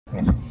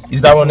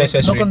Is that one So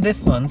necessary? look on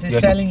this one. It's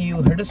telling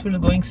you Huddersfield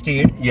going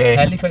straight, Yeah.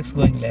 Halifax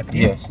going left,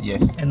 Yes,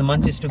 yes, and the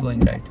Manchester going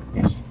right.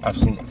 yes. I've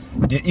seen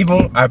it.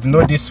 Even I've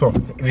known this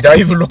one without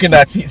even looking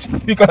at it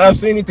because I've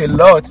seen it a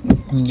lot.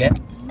 Yeah.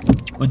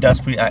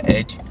 Huddersfield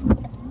ahead,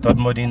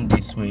 Todmorden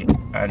this way,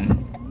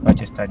 and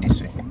Manchester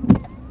this way.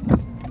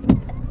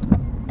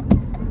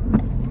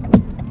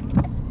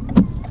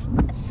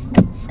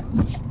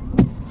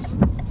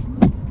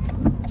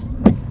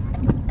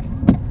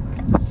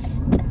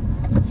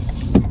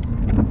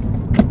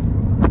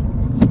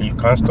 You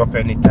can't stop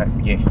anytime,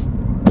 yeah.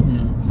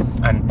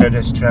 And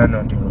pedestrian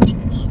on the road,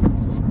 yes.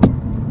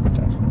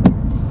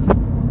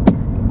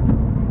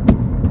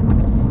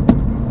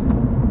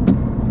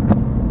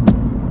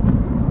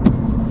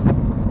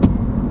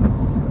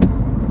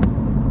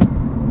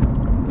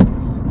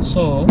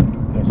 So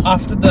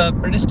after the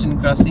pedestrian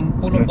crossing,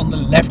 pull up on the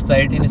left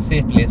side in a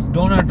safe place.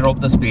 Do not drop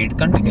the speed.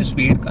 Continue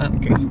speed.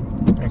 Okay.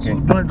 So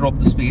do not drop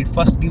the speed.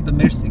 First give the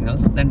mid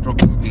signals, then drop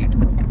the speed.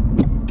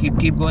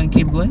 Keep going,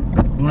 keep going.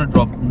 Do not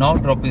drop. Now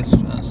drop is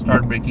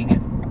start braking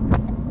in.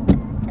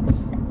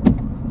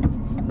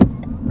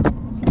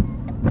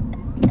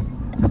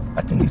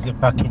 I think it's a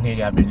parking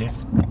area, I believe.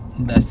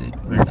 That's it.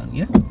 We're done.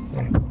 Yeah.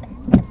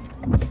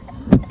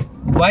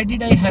 Why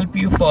did I help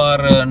you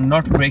for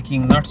not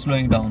braking, not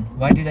slowing down?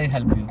 Why did I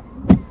help you?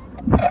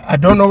 I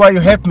don't know why you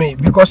helped me,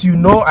 because you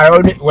know I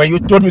already, when you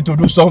told me to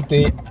do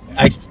something,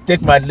 I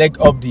take my leg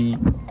up the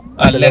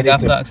leg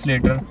off the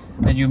accelerator,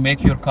 and you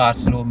make your car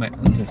slow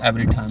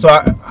every time. So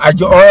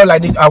all I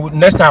need,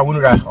 next time I will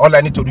ride. All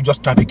I need to do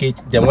just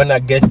trafficate. Then when I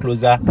get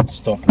closer,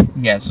 stop.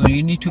 Yeah. So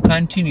you need to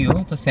continue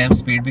the same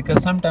speed,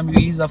 because sometimes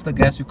you ease off the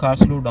gas, your car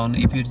slow down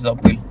if it's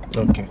uphill.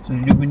 Okay. So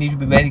we need to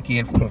be very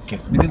careful. Okay.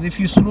 Because if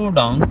you slow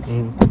down,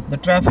 the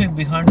traffic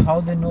behind, how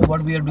they know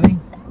what we are doing?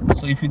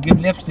 So if you give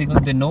left signal,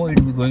 they know it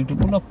will be going to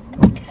pull up.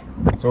 Okay.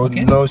 So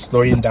no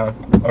slowing down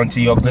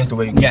until you're going to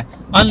where you go. Yeah,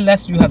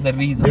 unless you have the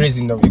reason. The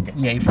reason, no, okay.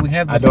 Yeah, if we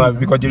have the I don't reasons,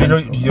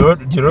 have,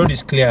 because the road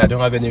is clear. I don't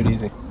have any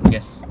reason.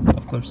 Yes,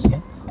 of course.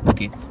 Yeah.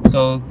 Okay.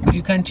 So could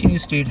you continue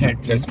straight ahead,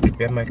 please? Let's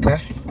prepare my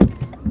car.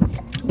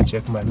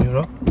 Check my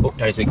mirror. Oh,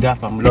 there is a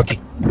gap. I'm lucky.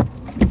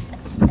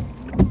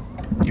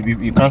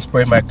 You can't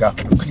spoil my car.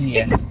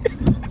 Yeah.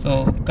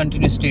 So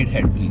continue straight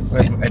ahead, please.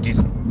 Let me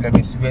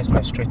see, where's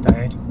my straight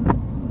ahead?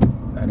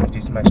 And it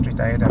is my straight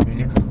ahead, I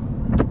believe.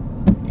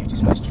 Yeah, it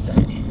is my straight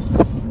ahead.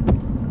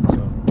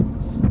 So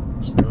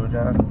slow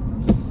down.